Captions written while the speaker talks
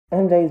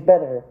MJ's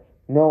better.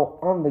 No,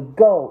 I'm the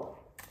GOAT.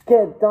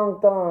 Get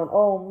dunked on.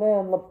 Oh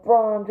man,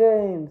 LeBron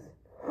James.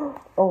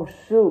 Oh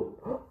shoot,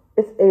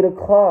 it's 8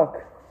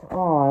 o'clock.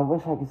 Oh, I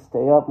wish I could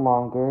stay up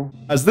longer.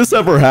 Has this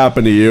ever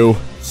happened to you?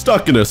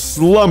 Stuck in a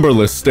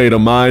slumberless state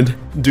of mind?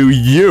 Do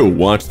you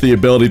want the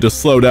ability to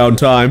slow down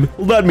time?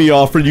 Let me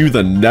offer you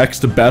the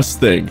next best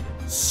thing.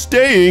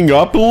 Staying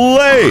up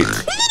late!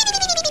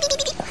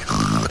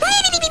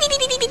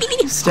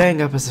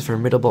 Staying up is a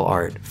formidable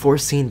art,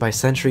 foreseen by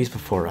centuries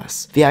before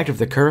us. The act of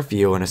the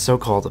curfew and a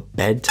so-called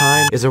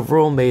bedtime is a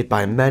rule made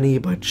by many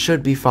but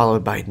should be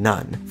followed by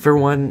none. For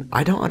one,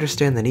 I don't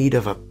understand the need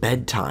of a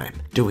bedtime.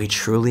 Do we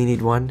truly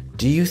need one?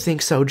 Do you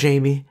think so,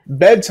 Jamie?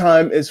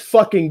 Bedtime is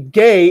fucking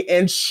gay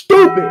and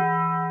stupid!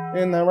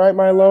 Isn't that right,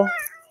 Milo?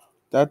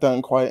 That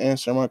doesn't quite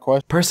answer my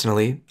question.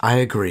 Personally, I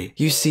agree.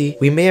 You see,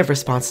 we may have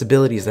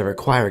responsibilities that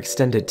require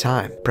extended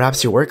time.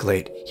 Perhaps you work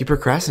late, you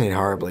procrastinate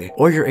horribly,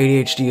 or your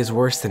ADHD is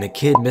worse than a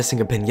kid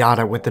missing a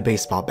piñata with a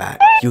baseball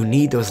bat. You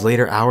need those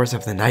later hours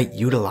of the night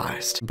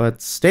utilized.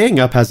 But staying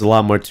up has a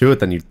lot more to it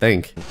than you'd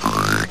think.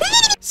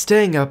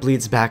 Staying up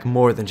leads back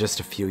more than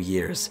just a few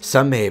years.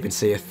 Some may even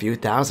say a few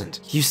thousand.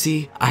 You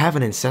see, I have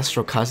an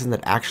ancestral cousin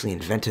that actually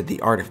invented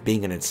the art of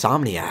being an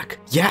insomniac.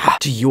 Yeah,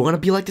 do you want to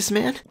be like this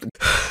man?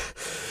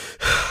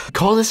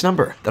 Call this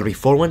number. That'll be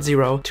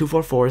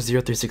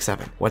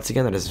 410-244-0367. Once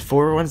again, that is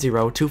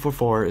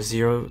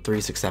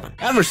 410-244-0367.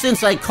 Ever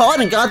since I called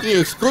and got the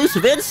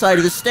exclusive insight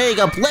into staying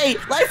up late,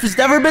 life has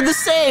never been the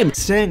same!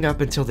 Staying up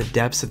until the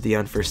depths of the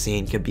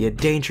unforeseen can be a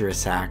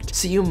dangerous act,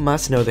 so you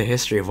must know the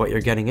history of what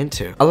you're getting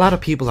into. A lot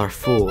of people are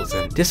fools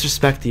and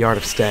disrespect the art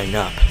of staying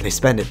up. They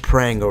spend it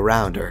praying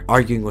around or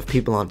arguing with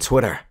people on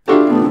Twitter.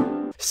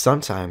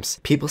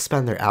 Sometimes, people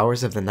spend their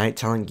hours of the night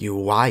telling you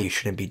why you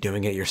shouldn't be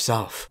doing it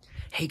yourself.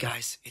 Hey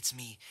guys, it's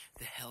me,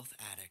 the health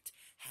addict.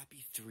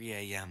 Happy 3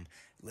 a.m.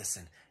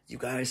 Listen, you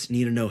guys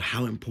need to know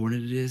how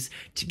important it is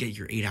to get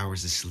your 8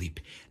 hours of sleep.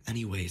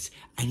 Anyways,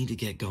 I need to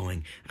get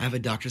going. I have a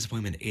doctor's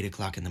appointment at 8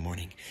 o'clock in the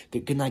morning.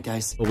 Good night,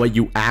 guys. But what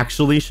you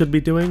actually should be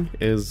doing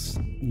is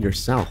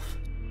yourself.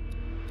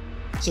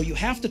 So you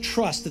have to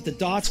trust that the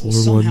dots will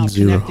somehow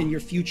connect in your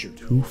future.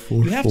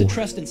 You have to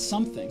trust in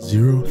something.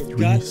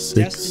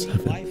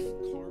 0367.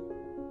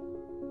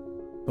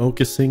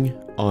 Focusing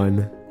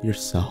on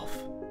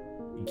yourself.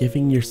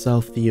 Giving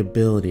yourself the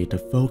ability to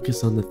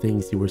focus on the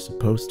things you were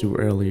supposed to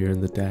earlier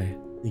in the day.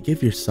 You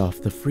give yourself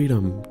the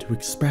freedom to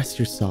express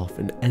yourself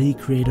in any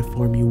creative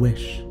form you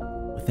wish,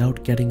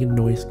 without getting a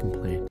noise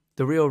complaint.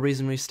 The real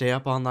reason we stay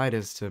up all night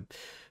is to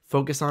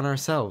focus on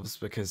ourselves,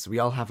 because we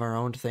all have our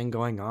own thing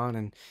going on,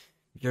 and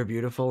you're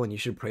beautiful and you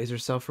should praise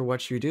yourself for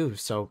what you do.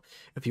 So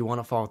if you want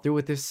to follow through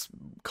with this,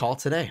 call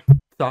today.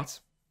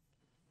 Thoughts?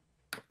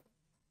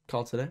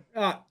 Call today?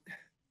 Yeah.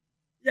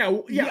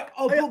 But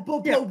what if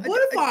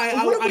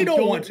I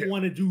don't want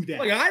to do that?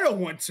 Like, I don't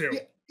want to.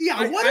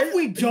 What if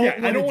we don't? Yeah,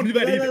 I don't want to do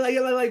that either.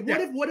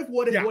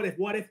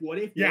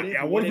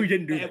 What if we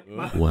didn't do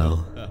that?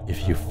 Well,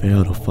 if you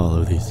fail to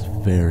follow these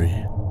very,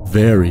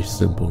 very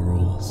simple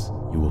rules,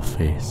 you will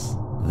face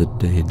the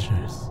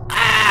dangers.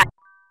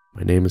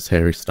 My name is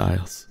Harry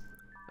Styles.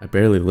 I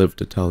barely lived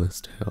to tell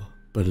this tale,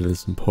 but it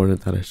is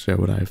important that I share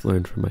what I have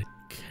learned from my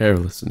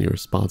careless and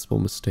irresponsible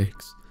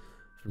mistakes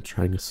from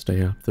trying to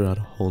stay up throughout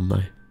a whole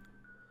night.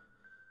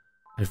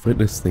 I've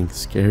witnessed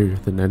things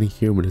scarier than any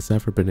human has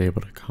ever been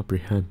able to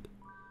comprehend.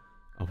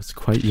 I was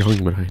quite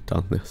young when I had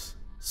done this,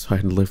 so I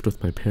had lived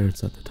with my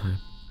parents at the time.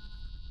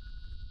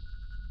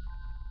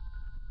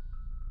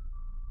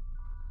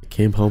 I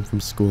came home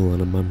from school on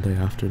a Monday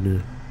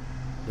afternoon.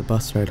 The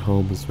bus ride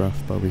home was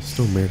rough, but we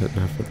still made it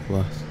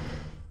nevertheless.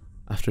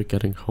 After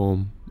getting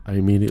home, I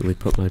immediately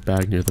put my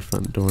bag near the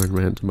front door and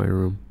ran to my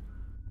room.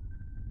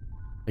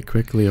 I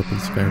quickly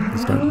opened Skype and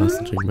started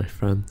messaging my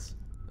friends,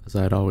 as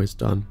I had always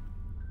done.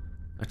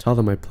 I tell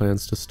them my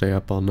plans to stay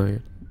up all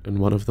night, and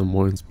one of them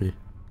warns me,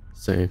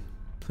 saying,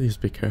 "Please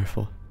be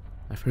careful.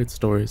 I've heard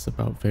stories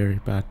about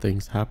very bad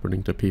things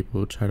happening to people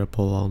who try to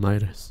pull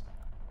all-nighters."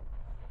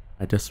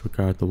 I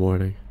disregard the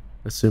warning,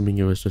 assuming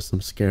it was just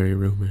some scary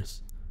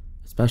rumors,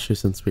 especially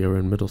since we were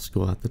in middle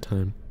school at the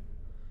time.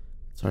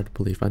 It's hard to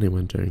believe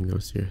anyone during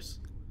those years.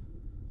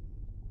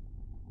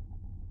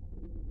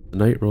 The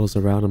night rolls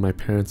around and my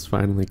parents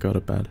finally go to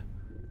bed.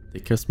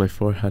 They kiss my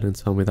forehead and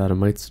tell me that it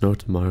might snow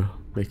tomorrow,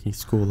 making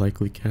school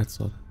likely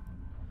cancelled.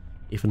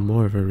 Even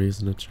more of a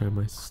reason to try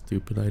my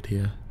stupid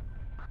idea.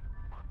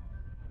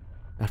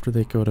 After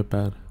they go to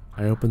bed,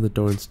 I open the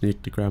door and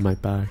sneak to grab my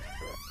bag.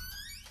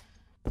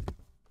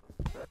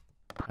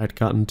 I'd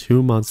gotten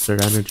 2 Monster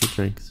energy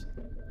drinks.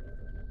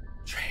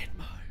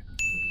 Trademark.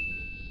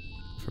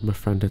 From a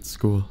friend at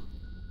school.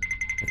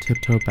 I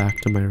tiptoe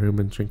back to my room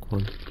and drink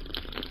one.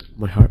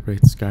 My heart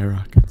rate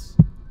skyrockets.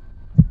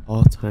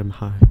 All-time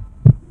high.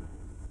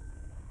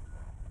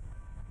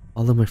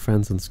 All of my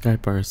friends on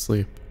Skype are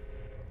asleep,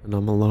 and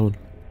I'm alone.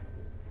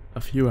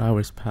 A few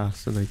hours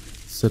pass and I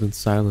sit in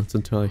silence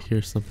until I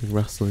hear something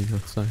rustling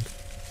outside.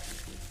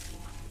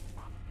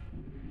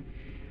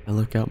 I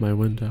look out my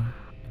window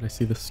and I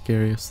see the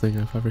scariest thing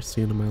I've ever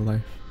seen in my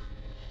life.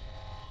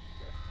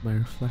 my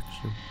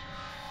reflection,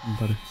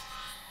 but it's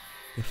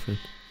different.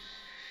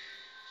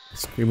 I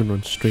scream and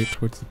run straight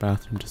towards the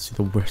bathroom to see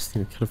the worst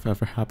thing that could have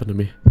ever happened to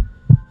me.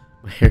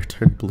 My hair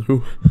turned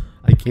blue,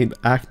 I gained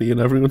acne, and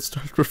everyone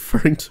started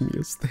referring to me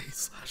as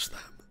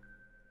they/them.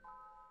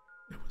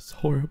 It was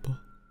horrible.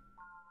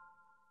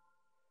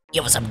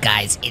 Yo, what's up,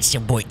 guys? It's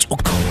your boy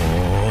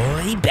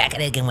Chocoy, back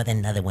at it again with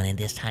another one, and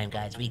this time,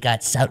 guys, we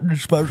got something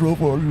special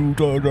for you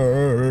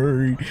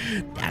today.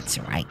 That's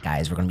right,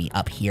 guys, we're gonna be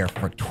up here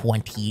for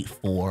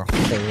 24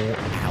 whole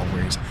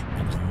hours.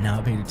 I was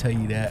not paid to tell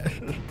you that.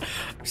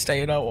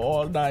 Staying up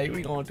all night,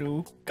 we gonna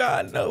do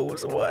God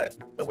knows what,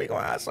 but we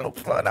gonna have some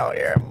fun out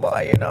here,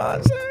 boy, you know what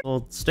I'm saying?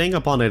 Well, staying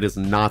up all night is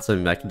not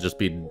something that can just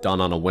be done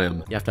on a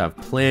whim. You have to have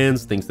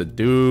plans, things to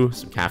do,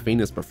 some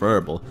caffeine is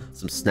preferable,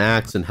 some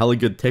snacks, and hella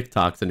good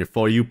TikToks on your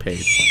For You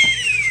page.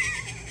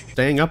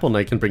 Staying up all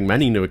night can bring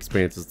many new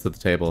experiences to the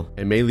table.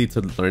 It may lead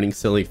to learning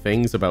silly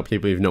things about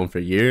people you've known for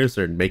years,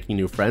 or making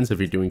new friends if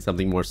you're doing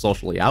something more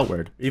socially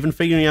outward. Or even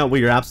figuring out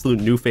what your absolute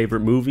new favorite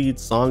movie,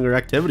 song, or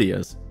activity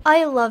is.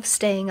 I love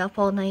staying up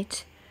all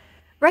night.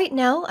 Right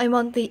now, I'm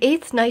on the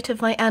 8th night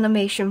of my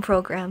animation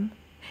program.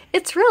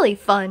 It's really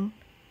fun.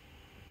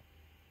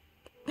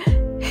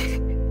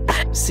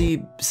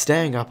 See,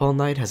 staying up all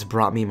night has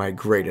brought me my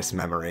greatest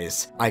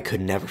memories. I could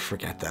never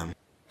forget them.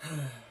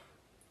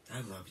 I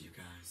love you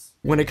guys.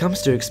 When it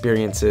comes to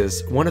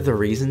experiences, one of the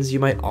reasons you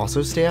might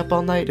also stay up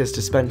all night is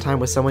to spend time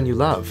with someone you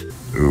love.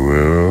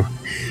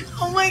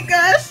 Oh my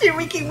gosh, you're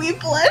making me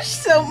blush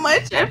so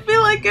much. I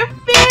feel like a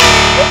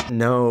fish.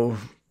 No,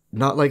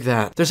 not like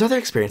that. There's other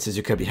experiences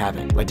you could be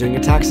having, like doing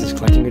your taxes,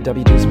 collecting your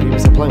W-2s,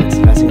 previous employments,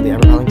 investing in the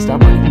ever-growing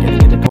stock market, and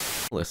getting into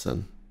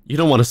Listen, you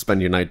don't want to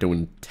spend your night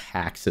doing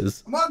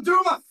taxes. I'm not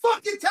doing my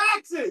fucking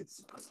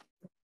taxes!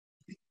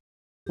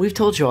 We've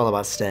told you all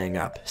about staying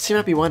up, so you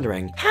might be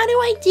wondering, How do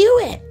I do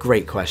it?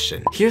 great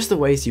question. Here's the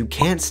ways you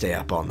can stay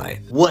up all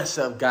night. What's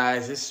up,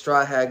 guys? It's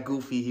Straw Hat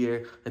Goofy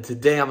here, and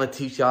today I'm gonna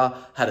teach y'all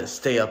how to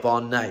stay up all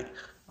night.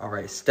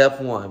 Alright,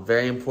 step one,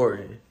 very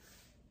important.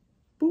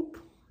 Boop.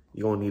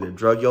 You gonna need to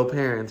drug your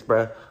parents,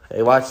 bruh.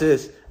 Hey, watch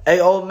this. Hey,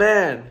 old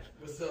man.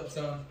 What's up,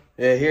 son?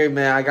 Yeah, here,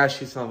 man, I got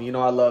you something. You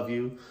know I love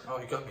you. Oh,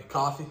 you got me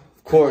coffee?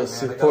 Of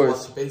course, Man, of I gotta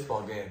course. watch the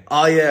baseball game.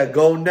 Oh yeah,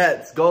 go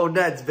Nets,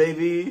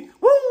 baby.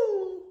 Woo!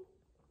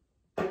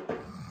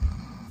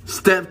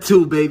 Step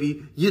two,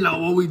 baby. You know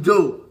what we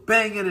do.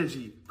 Bang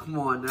energy. Come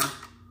on now.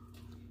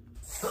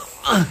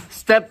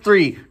 Step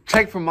three,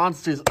 check for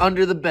monsters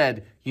under the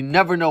bed. You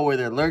never know where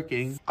they're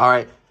lurking. All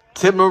right,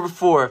 tip number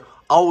 4,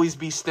 always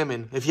be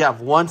stimming. If you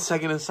have 1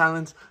 second of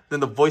silence,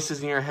 then the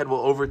voices in your head will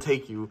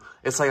overtake you.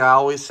 It's like I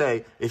always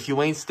say, if you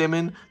ain't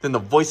stimming, then the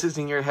voices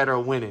in your head are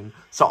winning.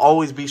 So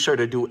always be sure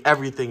to do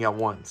everything at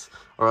once,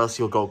 or else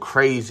you'll go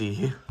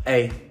crazy.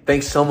 Hey,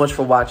 thanks so much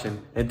for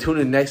watching, and tune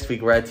in next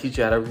week where I teach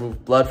you how to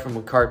remove blood from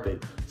a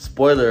carpet.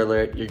 Spoiler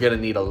alert, you're gonna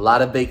need a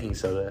lot of baking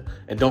soda,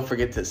 and don't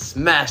forget to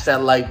smash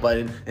that like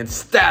button and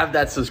stab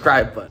that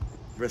subscribe button.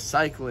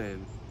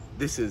 Recycling.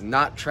 This is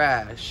not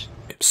trash.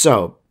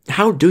 So,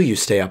 how do you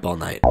stay up all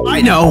night?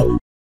 I know!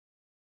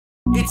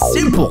 It's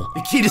simple!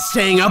 The key to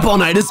staying up all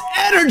night is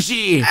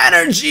energy!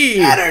 Energy!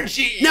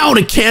 Energy! Now in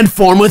a canned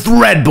form with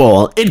Red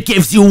Bull. It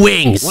gives you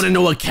wings. Wanna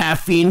know what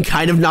caffeine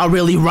kind of not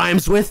really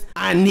rhymes with?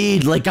 I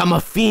need like I'm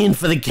a fiend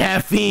for the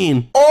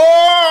caffeine.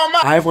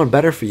 I have one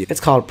better for you. It's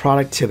called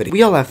productivity.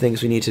 We all have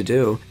things we need to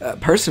do.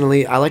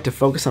 Personally, I like to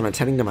focus on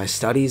attending to my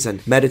studies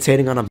and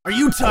meditating on a— Are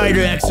you tired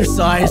of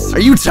exercise? Are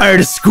you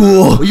tired of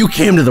school? Well, you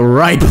came to the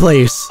right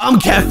place. I'm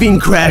Caffeine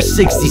Crash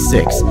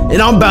 66,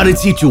 and I'm about to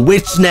teach you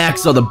which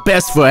snacks are the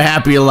best for a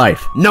happier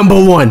life. Number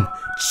 1,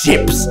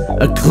 chips,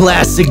 a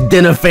classic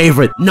dinner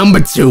favorite. Number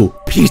 2,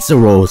 pizza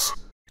rolls.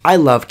 I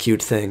love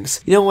cute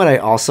things. You know what I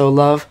also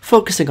love?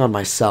 Focusing on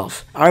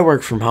myself. I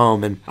work from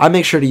home, and I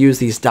make sure to use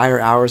these dire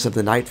hours of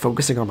the night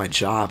focusing on my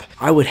job.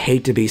 I would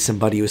hate to be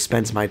somebody who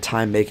spends my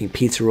time making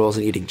pizza rolls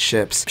and eating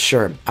chips.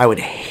 Sure, I would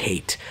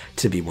hate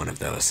to be one of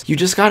those. You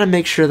just gotta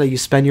make sure that you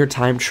spend your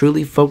time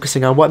truly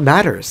focusing on what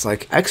matters,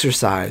 like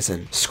exercise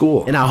and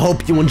school. And I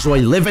hope you enjoy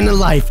living a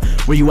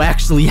life where you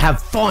actually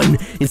have fun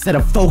instead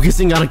of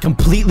focusing on a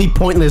completely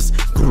pointless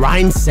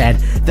grind set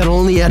that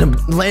only end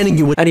up landing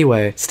you with—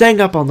 Anyway,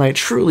 staying up all night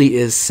truly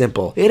is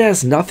simple. It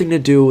has nothing to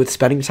do with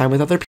spending time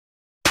with other people.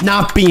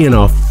 Not being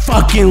a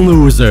fucking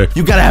loser.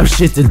 You gotta have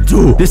shit to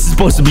do. This is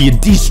supposed to be a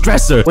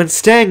de-stressor. When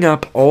staying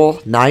up all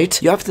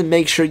night, you have to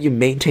make sure you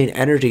maintain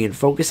energy and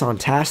focus on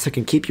tasks that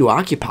can keep you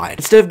occupied,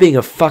 instead of being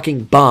a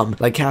fucking bum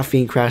like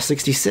Caffeine Crash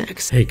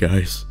 66. Hey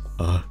guys,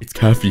 it's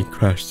Caffeine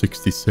Crash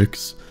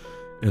 66,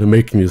 and I'm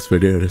making this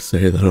video to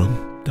say that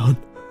I'm done.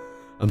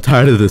 I'm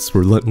tired of this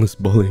relentless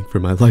bullying for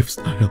my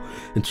lifestyle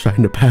and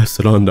trying to pass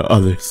it on to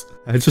others.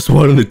 I just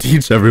wanted to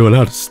teach everyone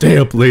how to stay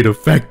up late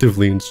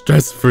effectively and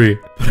stress-free,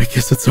 but I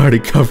guess it's already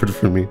covered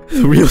for me.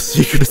 The real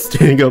secret of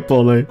staying up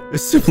all night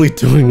is simply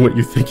doing what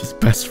you think is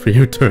best for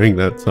you during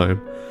that time.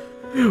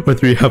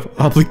 Whether you have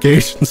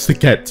obligations to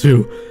get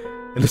to,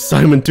 an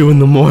assignment due in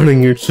the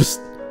morning, or just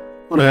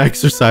want to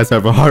exercise,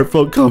 have a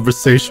heartfelt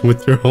conversation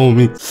with your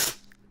homie.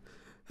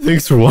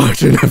 Thanks for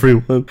watching,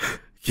 everyone.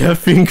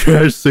 Caffeine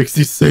Crash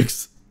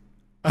 66.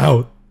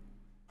 Out.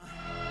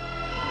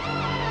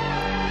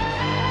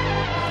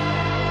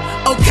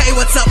 Okay,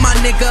 what's up, my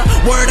nigga?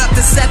 Word up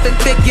to 7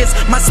 figures.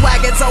 My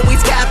swag is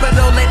always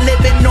capital. And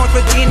live in North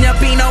Virginia,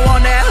 Bino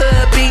on that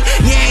hood beat.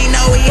 You ain't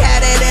know he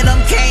had it in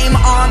him. Came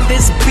on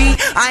this beat.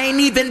 I ain't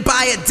even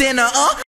buy a dinner,